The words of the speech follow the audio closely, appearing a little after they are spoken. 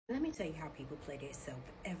Let me tell you how people play themselves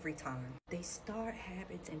every time. They start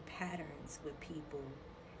habits and patterns with people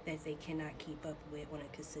that they cannot keep up with on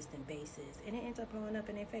a consistent basis, and it ends up blowing up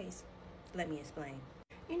in their face. Let me explain.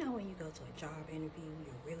 You know, when you go to a job interview,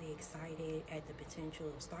 you're really excited at the potential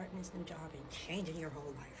of starting this new job and changing your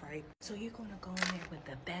whole life, right? So you're going to go in there with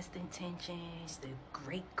the best intentions, the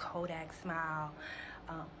great Kodak smile.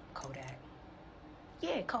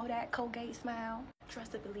 Colgate smile.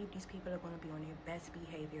 Trust and believe these people are going to be on their best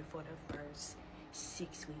behavior for the first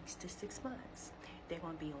 6 weeks to 6 months. They're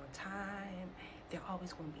going to be on time. They're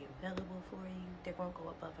always going to be available for you. They're going to go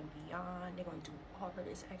above and beyond. They're going to do all of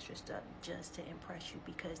this extra stuff just to impress you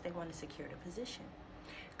because they want to secure the position.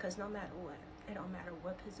 Because no matter what, it don't matter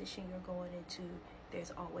what position you're going into,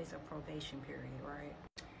 there's always a probation period, right?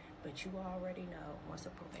 But you already know, once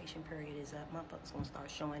the probation period is up, motherfuckers gonna start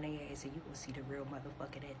showing their ass and you gonna see the real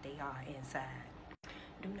motherfucker that they are inside.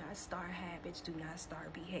 Do not start habits, do not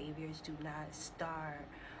start behaviors, do not start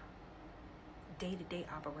day-to-day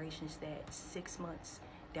operations that 6 months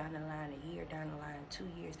down the line, a year down the line, 2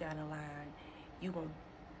 years down the line, you're gonna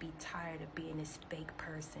be tired of being this fake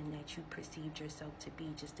person that you perceived yourself to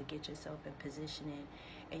be just to get yourself in positioning,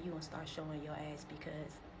 and you're gonna start showing your ass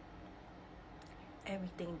because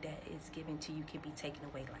everything that is given to you can be taken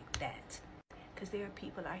away like that. Because there are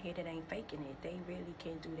people out here that ain't faking it. They really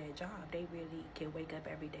can do their job. They really can wake up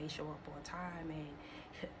every day, show up on time,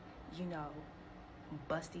 and, you know,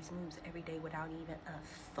 bust these moves every day without even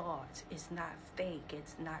a thought. It's not fake.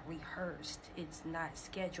 It's not rehearsed. It's not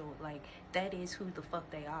scheduled. Like, that is who the fuck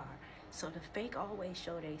they are. So the fake always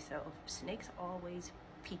show themselves. Snakes always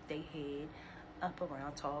peek their head up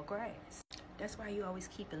around tall grass. That's why you always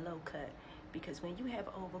keep it low cut. Because when you have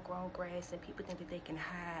overgrown grass and people think that they can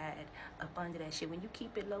hide up under that shit, when you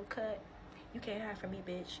keep it low cut, you can't hide from me,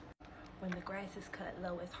 bitch. When the grass is cut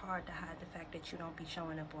low, it's hard to hide the fact that you don't be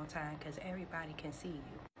showing up on time because everybody can see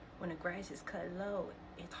you. When the grass is cut low,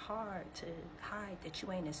 it's hard to hide that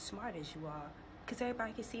you ain't as smart as you are because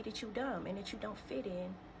everybody can see that you dumb and that you don't fit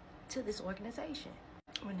in to this organization.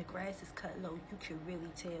 When the grass is cut low, you can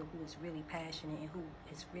really tell who is really passionate and who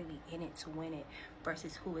is really in it to win it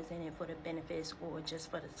versus who is in it for the benefits or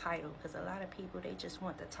just for the title. Because a lot of people, they just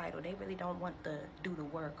want the title. They really don't want to do the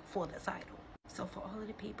work for the title. So for all of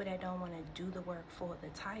the people that don't want to do the work for the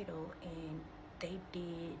title and they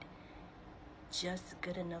did just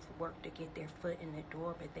good enough work to get their foot in the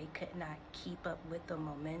door, but they could not keep up with the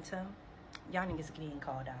momentum, y'all niggas getting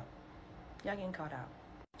called out. Y'all getting called out.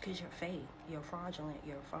 Because you're fake, you're fraudulent,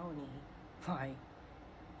 you're phony. Like,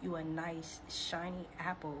 you a nice, shiny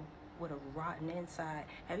apple with a rotten inside.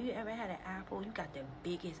 Have you ever had an apple? You got the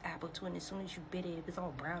biggest apple too, and as soon as you bit it, it's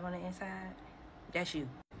all brown on the inside. That's you.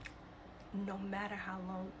 No matter how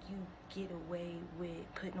long you get away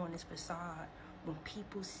with putting on this facade, when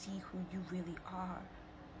people see who you really are,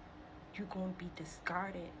 you're going to be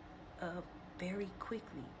discarded very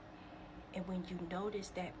quickly. And when you notice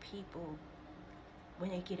that people, when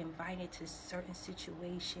they get invited to certain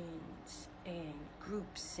situations and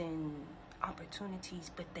groups and opportunities,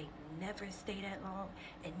 but they never stay that long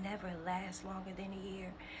and never last longer than a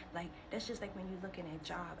year. Like, that's just like when you're looking at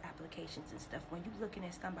job applications and stuff. When you're looking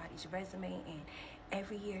at somebody's resume and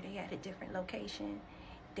every year they at a different location,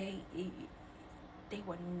 they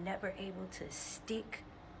were never able to stick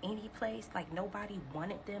any place. Like, nobody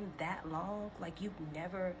wanted them that long. Like, you've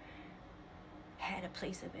never had a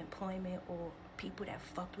place of employment or people that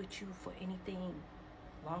fucked with you for anything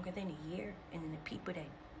longer than a year. And then the people that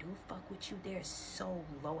do fuck with you, they're so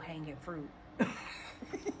low-hanging fruit.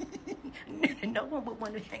 No one would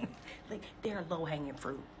want to hang. Like, they're low-hanging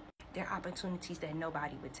fruit. They're opportunities that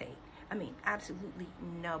nobody would take. I mean, absolutely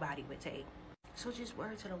nobody would take. So just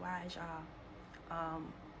word to the wise, y'all.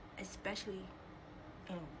 Especially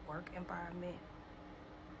in a work environment,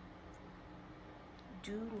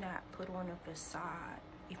 do not put on a facade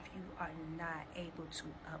if you are not able to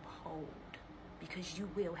uphold, because you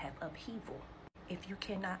will have upheaval. If you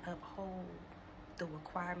cannot uphold the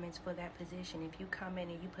requirements for that position, if you come in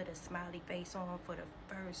and you put a smiley face on for the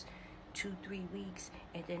first 2-3 weeks,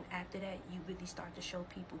 and then after that you really start to show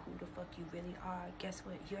people who the fuck you really are, guess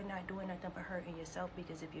what? You're not doing nothing but hurting yourself,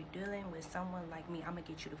 because if you're dealing with someone like me, I'm gonna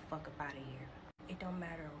get you the fuck up out of here. It don't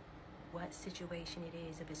matter what situation it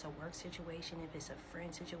is, if it's a work situation, if it's a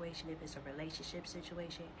friend situation, if it's a relationship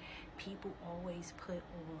situation, people always put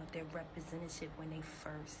on their representative when they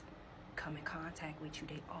first come in contact with you.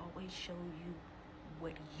 They always show you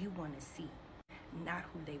what you want to see, not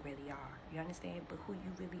who they really are. You understand? But who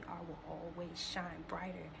you really are will always shine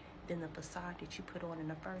brighter than the facade that you put on in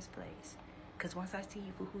the first place. Because once I see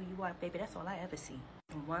you for who you are, baby, that's all I ever see.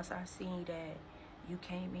 And once I see that You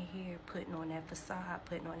came in here putting on that facade,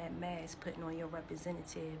 putting on that mask, putting on your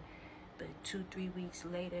representative, but 2-3 weeks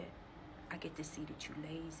later, I get to see that you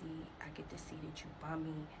lazy, I get to see that you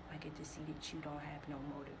bummy, I get to see that you don't have no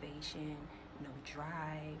motivation, no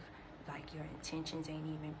drive, like your intentions ain't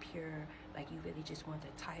even pure, like you really just want the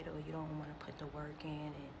title, you don't want to put the work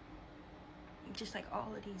in, and just like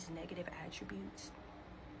all of these negative attributes.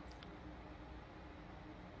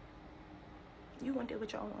 You want to deal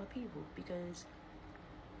with your own people because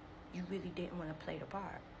you really didn't want to play the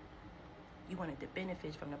part. You wanted the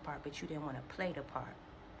benefits from the part, but you didn't want to play the part.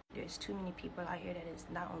 There's too many people out here that is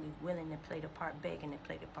not only willing to play the part, begging to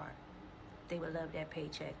play the part. They would love that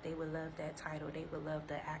paycheck. They would love that title. They would love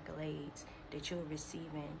the accolades that you're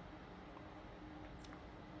receiving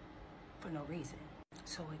for no reason.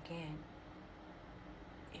 So again,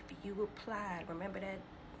 if you applied, remember that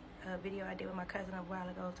video I did with my cousin a while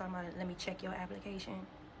ago talking about, let me check your application?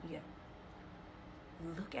 Yeah.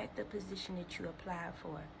 Look at the position that you applied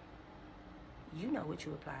for. You know what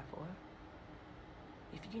you applied for.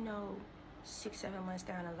 If you know 6-7 months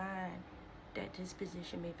down the line that this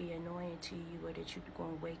position may be annoying to you, or that you're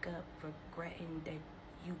going to wake up regretting that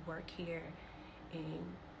you work here and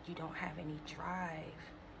you don't have any drive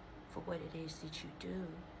for what it is that you do,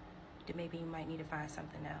 then maybe you might need to find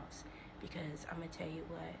something else. Because I'm going to tell you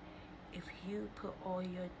what, if you put all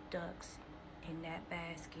your ducks in that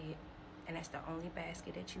basket, and that's the only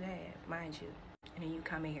basket that you have, mind you, and then you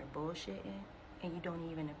come in here bullshitting, and you don't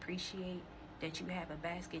even appreciate that you have a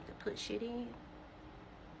basket to put shit in,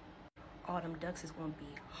 all them ducks is going to be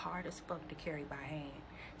hard as fuck to carry by hand.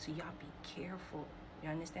 So y'all be careful. You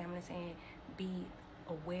understand what I'm saying? Be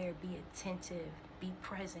aware, be attentive, be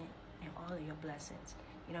present in all of your blessings.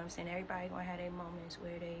 You know what I'm saying? Everybody going to have their moments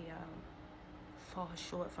where they fall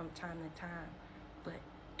short from time to time. But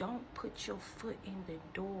don't put your foot in the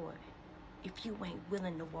door if you ain't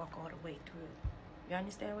willing to walk all the way through. You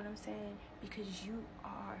understand what I'm saying? Because you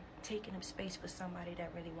are taking up space for somebody that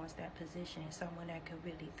really wants that position, someone that could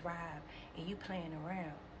really thrive, and you playing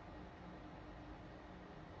around.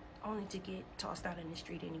 Only to get tossed out in the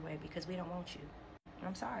street anyway, because we don't want you.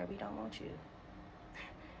 I'm sorry, we don't want you.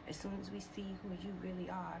 As soon as we see who you really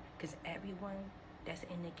are, because everyone that's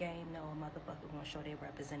in the game know a motherfucker gonna show their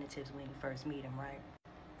representatives when you first meet them, right?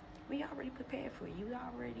 We already prepared for you. We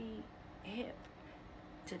already hip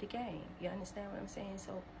to the game. You understand what I'm saying?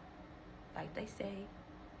 So, like they say,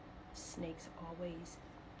 snakes always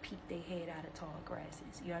peek their head out of tall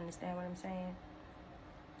grasses. You understand what I'm saying?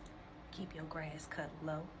 Keep your grass cut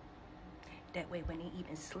low. That way when they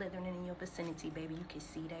even slithering in your vicinity, baby, you can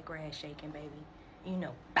see that grass shaking, baby. You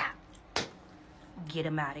know, bop, get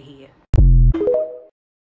them out of here.